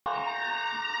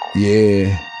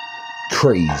Yeah,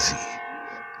 crazy.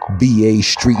 BA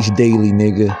Streets Daily,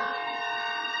 nigga.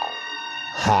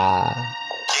 Ha.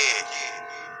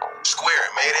 Square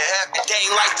it, made it happen. They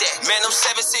ain't like that. Man, them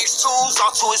 7.62s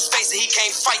all to his face and he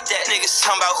can't fight that. Niggas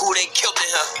talking about who they killed in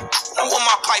here. I want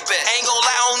my pipe at. Ain't gon' lie,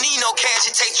 I don't need no cash.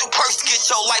 It take 2 purse to get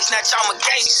your life snatch. I'm a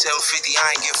gangster. 750, I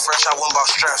ain't get fresh. I went about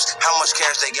straps. How much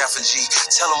cash they got for G?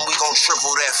 Tell them we gon'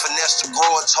 triple that. Finesse the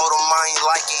grower, told him I ain't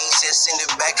like it. He said send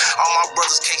it back. All my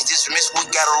brothers' case dismissed. We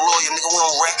got a lawyer, nigga. We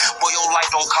don't rack. Boy, your life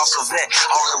don't cost a vet.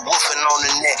 All that woofing on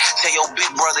the net. Tell your big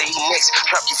brother he next.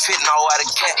 Trap you fitting all out of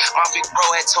cat. My big bro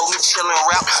had told me chillin'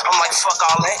 rap. I'm like, fuck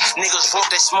all that. Niggas want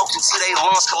that smoke until they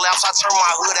lungs collapse. I turn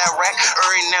my hood at rack.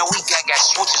 Early now we got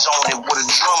switches on it with a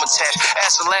drum attached.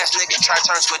 Ask the last nigga try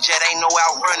turn to a jet. Ain't no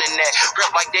outrunning that.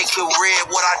 Rap like they kill red.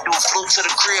 What I do? Flew to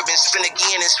the crib and spin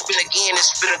again and spin again and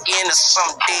spin again. And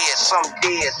some dead, some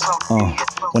dead, some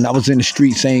dead. When I was in the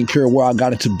streets, I ain't care where I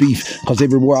got into beef. Cause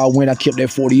everywhere I went, I kept that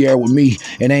 40 air with me.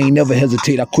 And I ain't never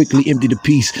hesitate. I quickly emptied the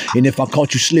piece. And if I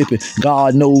caught you slipping,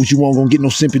 God knows you won't gonna get no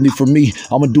sympathy from me.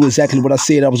 I'ma do exactly what I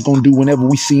said I was gonna do whenever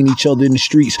we seen each other in the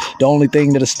streets. The only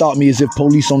thing that'll stop me is if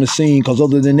police on the scene. Cause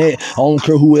other than that, I don't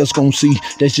care who else gonna see.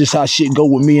 That's just how shit go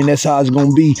with me, and that's how it's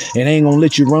gonna be. And I ain't gonna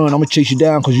let you run. I'ma chase you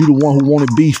down cause you the one who wanted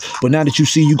beef. But now that you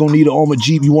see you gonna need an armored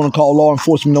Jeep, you wanna call law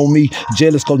enforcement on me.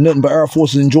 Jealous cause nothing but Air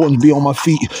Forces and Jordans be on my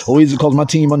feet. Or is it cause my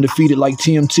team undefeated like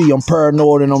TMT? I'm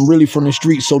paranoid and I'm really from the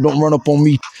streets, so don't run up on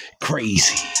me.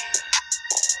 Crazy.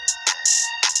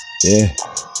 Yeah,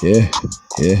 yeah,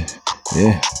 yeah,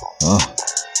 yeah,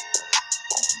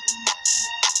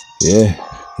 yeah,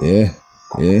 yeah,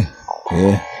 yeah,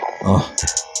 yeah,